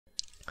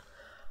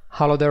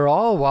Hello there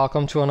all,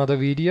 welcome to another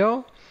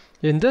video.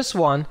 In this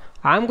one,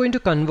 I'm going to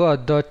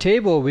convert the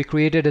table we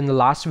created in the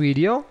last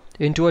video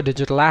into a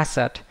digital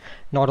asset.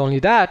 Not only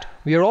that,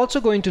 we are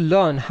also going to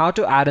learn how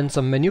to add in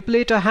some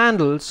manipulator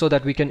handles so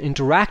that we can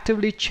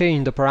interactively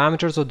change the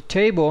parameters of the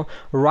table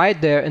right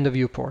there in the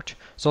viewport.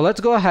 So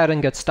let's go ahead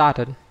and get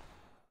started.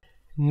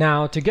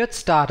 Now to get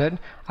started,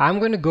 I'm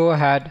going to go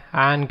ahead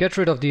and get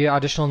rid of the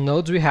additional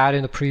nodes we had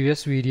in the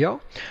previous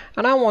video,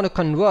 and I want to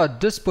convert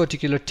this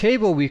particular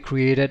table we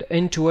created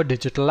into a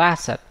digital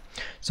asset.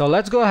 So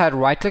let's go ahead,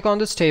 right click on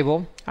this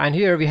table, and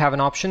here we have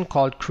an option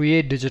called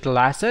create digital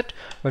asset.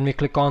 When we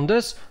click on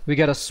this, we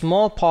get a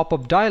small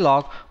pop-up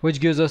dialog which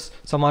gives us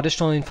some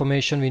additional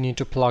information we need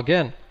to plug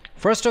in.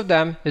 First of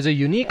them is a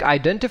unique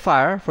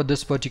identifier for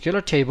this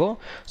particular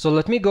table. So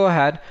let me go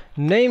ahead,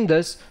 name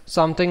this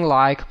something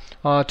like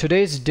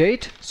today's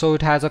date, so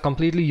it has a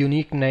completely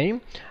unique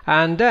name,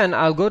 and then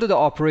I'll go to the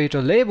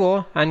operator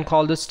label and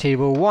call this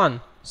table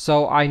 1.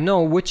 So I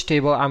know which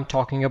table I'm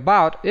talking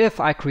about if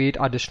I create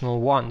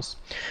additional ones.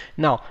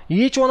 Now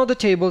each one of the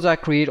tables I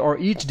create or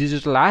each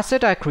digital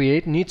asset I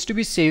create needs to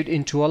be saved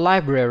into a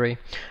library,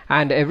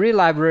 and every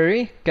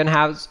library can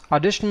have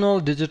additional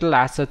digital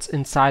assets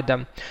inside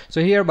them. So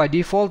here by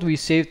default we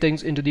save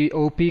things into the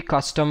OP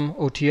custom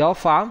OTL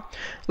file.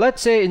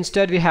 Let's say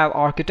instead we have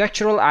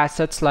architectural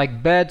assets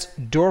like beds,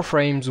 door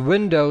frames,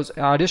 windows,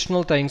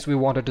 additional things we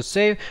wanted to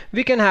save.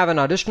 We can have an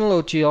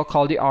additional OTL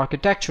called the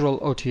architectural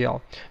OTL.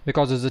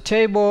 Because it's a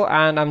table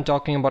and I'm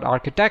talking about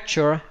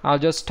architecture, I'll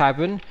just type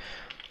in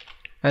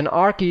an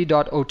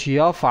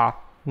archi.otl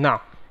file.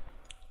 Now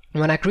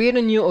when I create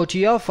a new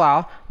OTL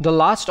file, the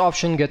last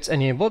option gets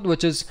enabled,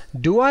 which is,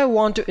 do I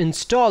want to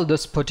install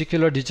this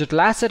particular digital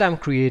asset I'm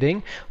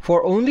creating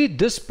for only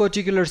this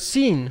particular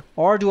scene,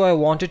 or do I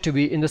want it to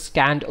be in the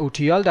scanned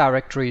OTL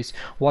directories?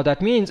 What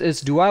that means is,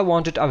 do I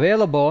want it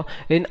available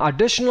in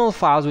additional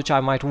files which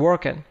I might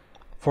work in?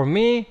 For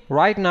me,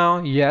 right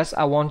now, yes,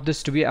 I want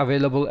this to be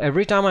available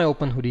every time I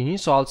open Houdini,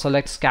 so I'll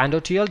select Scanned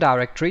OTL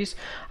Directories.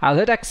 I'll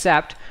hit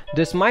Accept.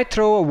 This might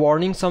throw a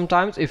warning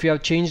sometimes if you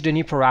have changed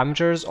any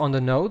parameters on the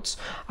nodes.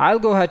 I'll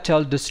go ahead and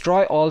tell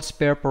Destroy All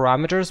Spare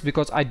Parameters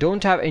because I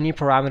don't have any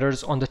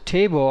parameters on the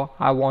table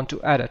I want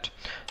to edit.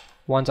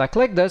 Once I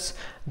click this,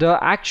 the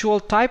actual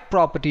Type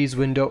Properties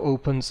window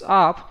opens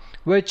up,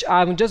 which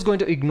I'm just going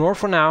to ignore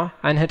for now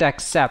and hit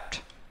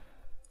Accept.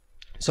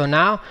 So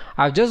now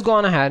I've just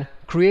gone ahead,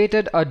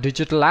 created a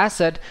digital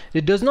asset.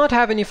 It does not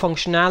have any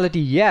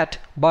functionality yet,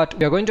 but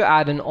we are going to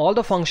add in all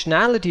the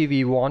functionality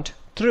we want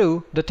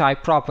through the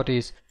type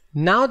properties.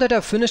 Now that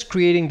I've finished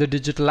creating the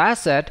digital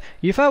asset,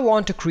 if I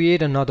want to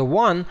create another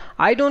one,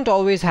 I don't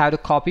always have to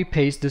copy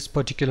paste this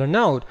particular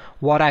node.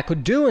 What I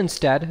could do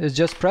instead is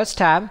just press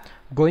tab,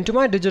 go into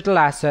my digital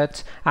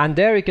assets, and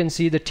there you can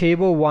see the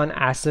table 1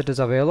 asset is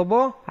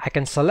available. I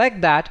can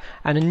select that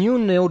and a new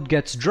node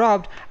gets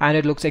dropped and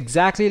it looks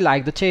exactly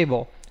like the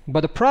table.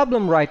 But the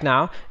problem right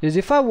now is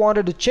if I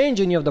wanted to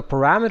change any of the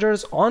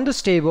parameters on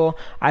this table,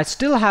 I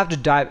still have to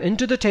dive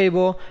into the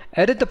table,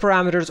 edit the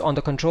parameters on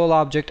the control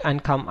object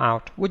and come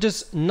out, which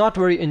is not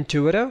very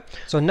intuitive.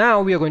 So now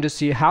we are going to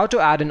see how to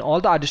add in all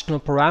the additional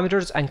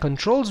parameters and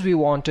controls we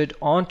wanted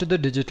onto the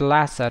digital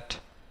asset.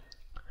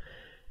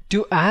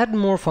 To add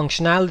more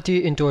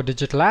functionality into a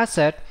digital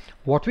asset,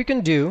 what we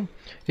can do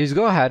is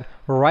go ahead,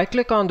 right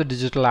click on the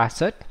digital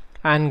asset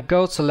and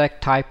go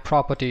select Type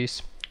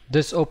Properties.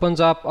 This opens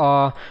up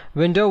a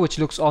window which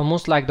looks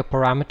almost like the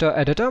parameter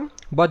editor,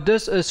 but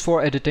this is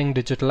for editing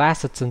digital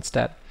assets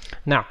instead.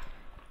 Now,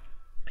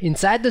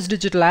 inside this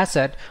digital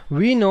asset,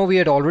 we know we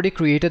had already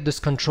created this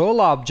control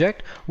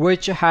object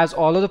which has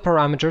all of the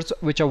parameters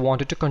which I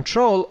wanted to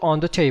control on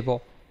the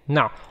table.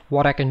 Now,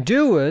 what I can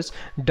do is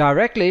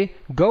directly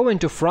go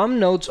into From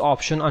Nodes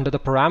option under the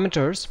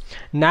parameters,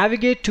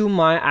 navigate to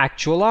my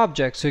actual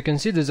object. So you can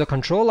see there's a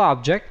control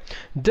object.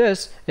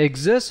 This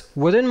exists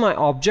within my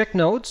object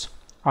nodes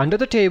under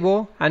the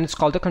table and it's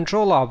called the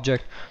control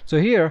object.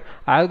 So here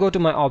I'll go to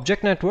my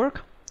object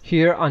network.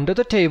 Here under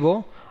the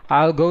table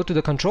I'll go to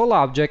the control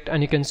object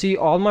and you can see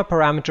all my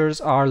parameters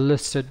are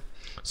listed.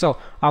 So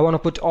I want to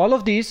put all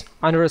of these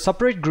under a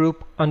separate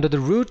group under the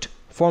root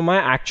for my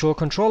actual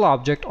control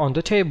object on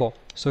the table.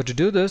 So to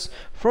do this,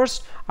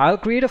 first I'll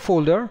create a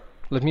folder.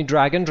 Let me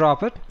drag and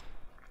drop it.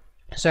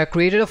 So I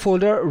created a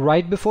folder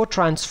right before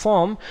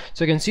transform.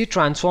 So you can see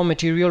transform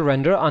material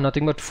render are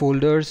nothing but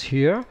folders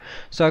here.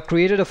 So I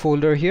created a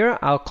folder here.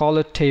 I'll call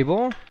it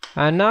table.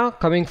 And now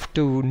coming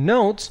to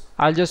nodes,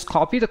 I'll just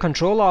copy the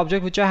control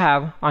object which I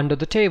have under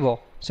the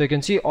table. So you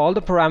can see all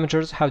the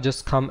parameters have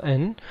just come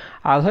in.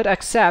 I'll hit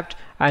accept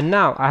and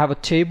now I have a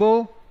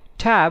table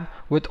tab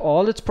with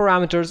all its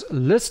parameters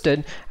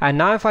listed, and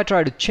now if I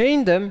try to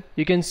change them,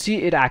 you can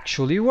see it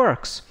actually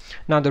works.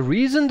 Now the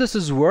reason this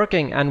is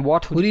working and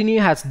what Houdini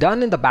has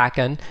done in the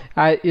backend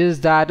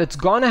is that it's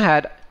gone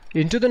ahead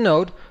into the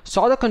node,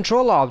 saw the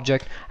control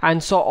object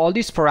and saw all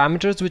these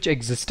parameters which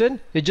existed.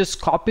 It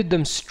just copied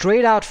them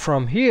straight out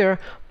from here,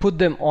 put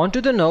them onto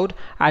the node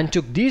and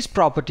took these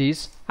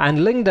properties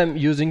and link them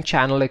using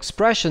channel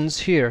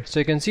expressions here. So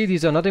you can see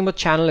these are nothing but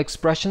channel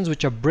expressions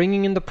which are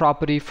bringing in the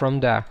property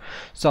from there.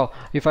 So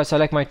if I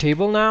select my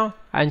table now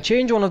and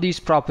change one of these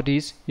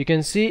properties, you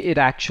can see it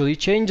actually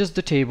changes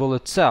the table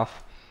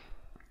itself.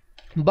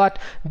 But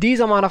these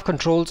amount of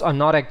controls are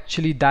not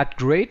actually that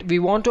great. We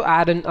want to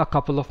add in a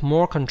couple of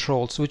more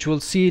controls, which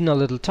we'll see in a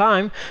little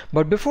time.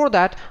 But before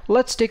that,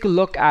 let's take a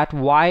look at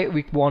why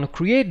we want to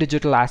create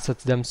digital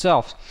assets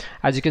themselves.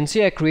 As you can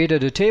see, I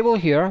created a table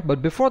here,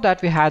 but before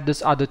that we had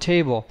this other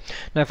table.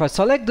 Now if I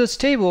select this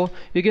table,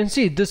 you can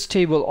see this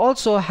table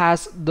also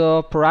has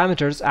the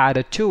parameters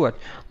added to it.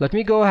 Let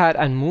me go ahead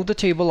and move the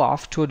table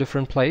off to a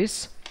different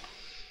place.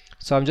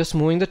 So I'm just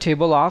moving the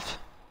table off,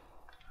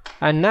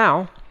 and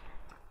now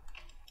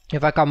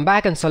if I come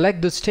back and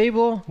select this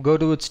table, go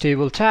to its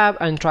table tab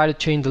and try to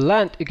change the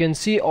length, you can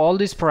see all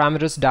these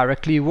parameters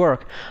directly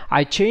work.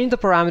 I changed the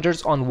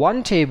parameters on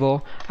one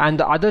table and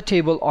the other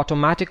table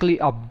automatically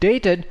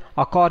updated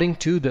according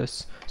to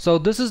this. So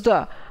this is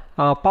the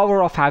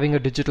power of having a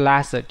digital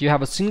asset. You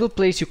have a single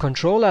place you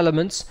control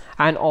elements,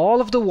 and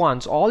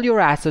all your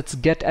assets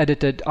get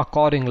edited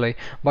accordingly.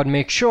 But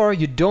make sure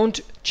you don't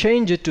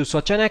change it to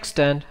such an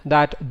extent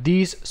that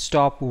these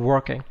stop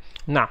working.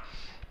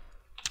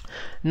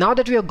 Now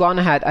that we have gone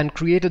ahead and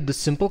created this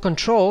simple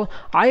control,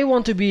 I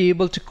want to be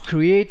able to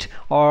create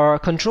or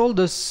control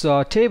this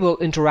table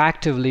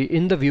interactively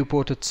in the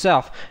viewport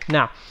itself.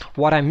 Now,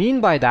 what I mean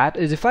by that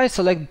is if I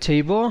select the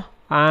table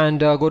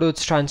and go to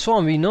its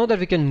transform, we know that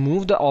we can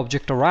move the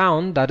object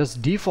around. That is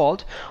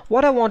default.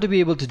 What I want to be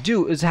able to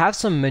do is have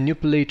some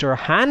manipulator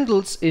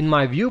handles in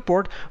my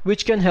viewport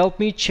which can help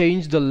me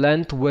change the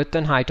length, width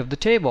and height of the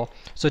table.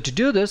 So to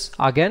do this,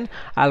 again,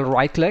 I'll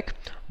right click,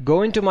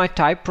 go into my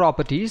type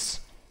properties,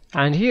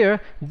 and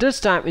here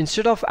this time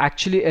instead of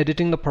actually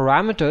editing the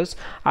parameters,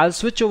 I'll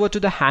switch over to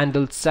the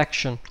handles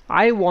section.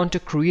 I want to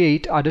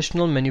create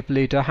additional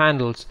manipulator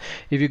handles.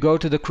 If you go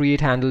to the create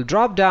handle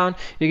drop down,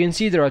 you can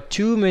see there are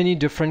too many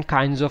different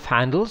kinds of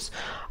handles.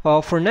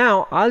 For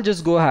now, I'll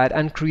just go ahead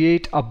and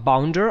create a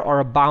bounder or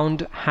a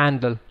bound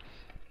handle.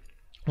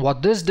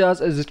 What this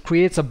does is it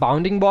creates a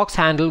bounding box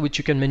handle which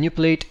you can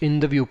manipulate in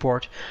the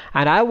viewport,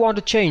 and I want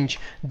to change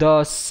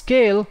the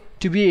scale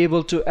to be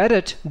able to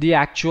edit the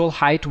actual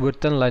height,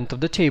 width and length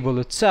of the table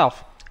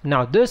itself.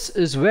 Now this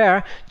is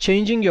where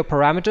changing your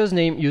parameters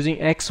name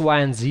using X, Y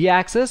and Z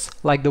axis,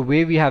 like the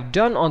way we have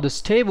done on this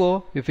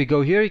table. If we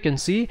go here, you can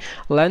see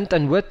length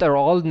and width are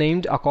all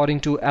named according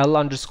to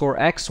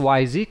L_X,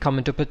 Y, Z come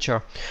into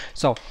picture.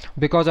 So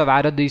because I've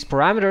added these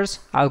parameters,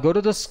 I'll go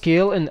to the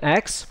scale in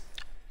X,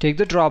 take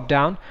the drop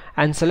down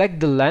and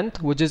select the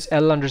length, which is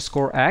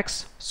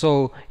L_X.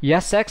 So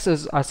yes X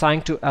is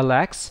assigned to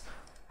LX,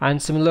 and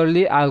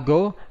similarly I'll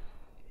go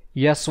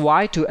yes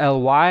Y to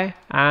LY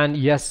and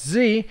yes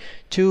Z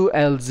to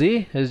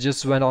LZ. It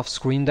just went off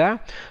screen there.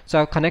 So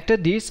I've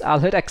connected these. I'll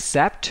hit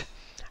accept,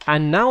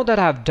 and now that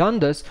I've done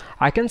this,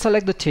 I can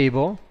select the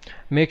table,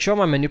 make sure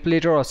my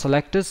manipulator or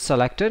select is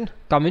selected,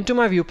 come into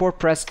my viewport,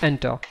 press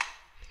enter.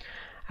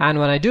 And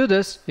when I do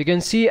this, you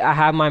can see I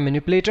have my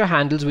manipulator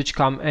handles which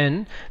come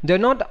in. They're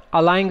not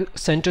aligned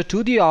center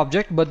to the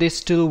object, but they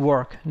still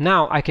work.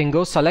 Now I can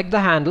go select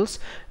the handles,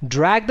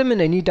 drag them in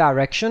any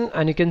direction,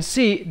 and you can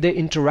see they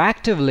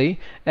interactively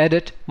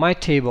edit my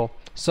table.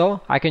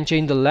 So I can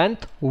change the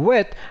length,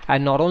 width,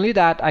 and not only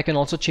that, I can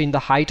also change the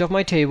height of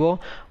my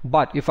table.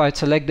 But if I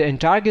select the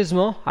entire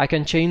gizmo, I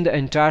can change the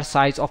entire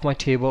size of my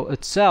table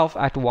itself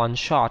at one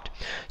shot.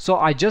 So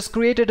I just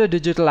created a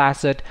digital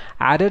asset,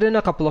 added in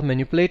a couple of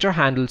manipulator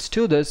handles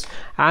to this,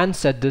 and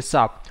set this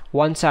up.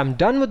 Once I'm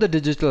done with the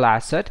digital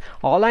asset,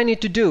 all I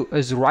need to do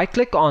is right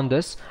click on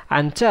this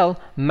and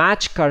tell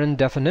match current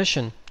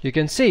definition. You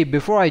can see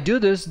before I do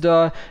this,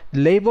 the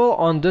label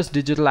on this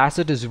digital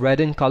asset is red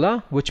in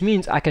color, which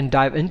means I can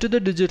dive into the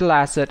digital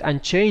asset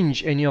and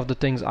change any of the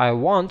things I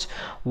want.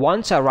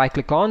 Once I right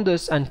click on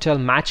this and tell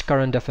match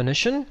current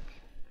definition,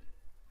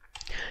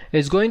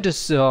 it's going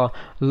to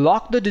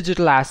lock the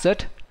digital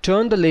asset,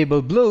 turn the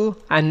label blue,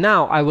 and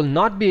now I will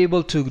not be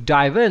able to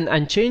dive in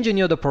and change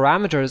any of the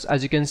parameters.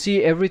 As you can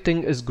see,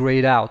 everything is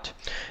grayed out.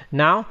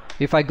 Now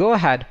if I go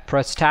ahead,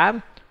 press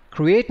tab,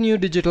 create new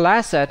digital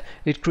asset,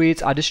 it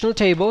creates additional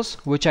tables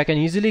which I can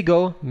easily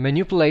go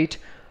manipulate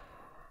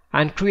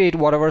and create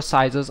whatever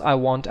sizes I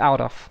want out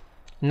of.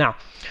 Now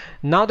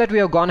that we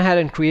have gone ahead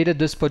and created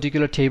this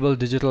particular table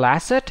digital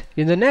asset,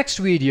 in the next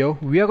video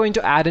we are going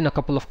to add in a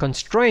couple of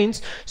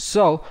constraints,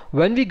 so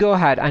when we go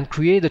ahead and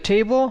create the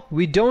table,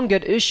 we don't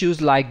get issues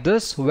like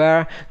this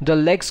where the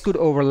legs could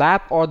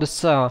overlap or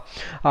the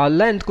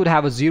length could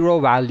have a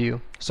 0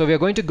 value. So we are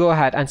going to go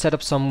ahead and set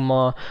up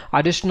some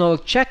additional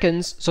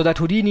check-ins so that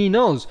Houdini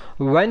knows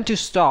when to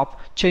stop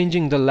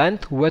changing the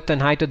length, width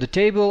and height of the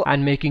table,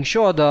 and making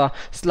sure the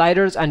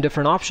sliders and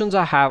different options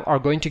I have are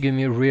going to give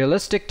me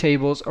realistic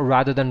tables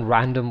rather than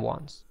random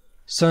ones.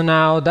 So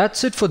now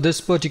that's it for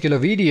this particular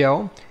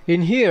video.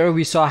 In here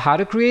we saw how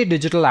to create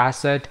digital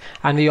asset,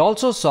 and we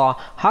also saw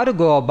how to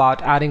go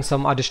about adding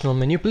some additional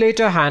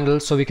manipulator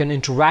handles so we can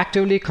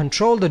interactively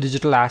control the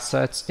digital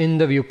assets in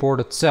the viewport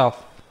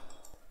itself.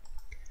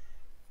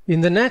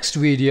 In the next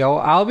video,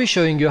 I'll be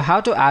showing you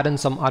how to add in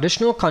some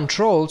additional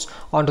controls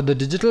onto the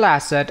digital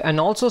asset and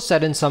also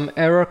set in some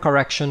error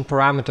correction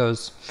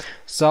parameters.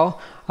 So,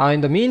 in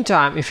the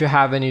meantime, if you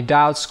have any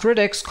doubts,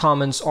 critiques,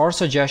 comments, or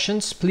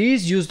suggestions,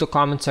 please use the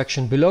comment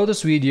section below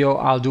this video.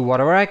 I'll do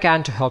whatever I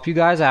can to help you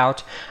guys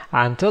out.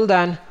 Until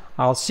then,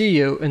 I'll see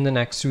you in the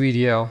next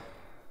video.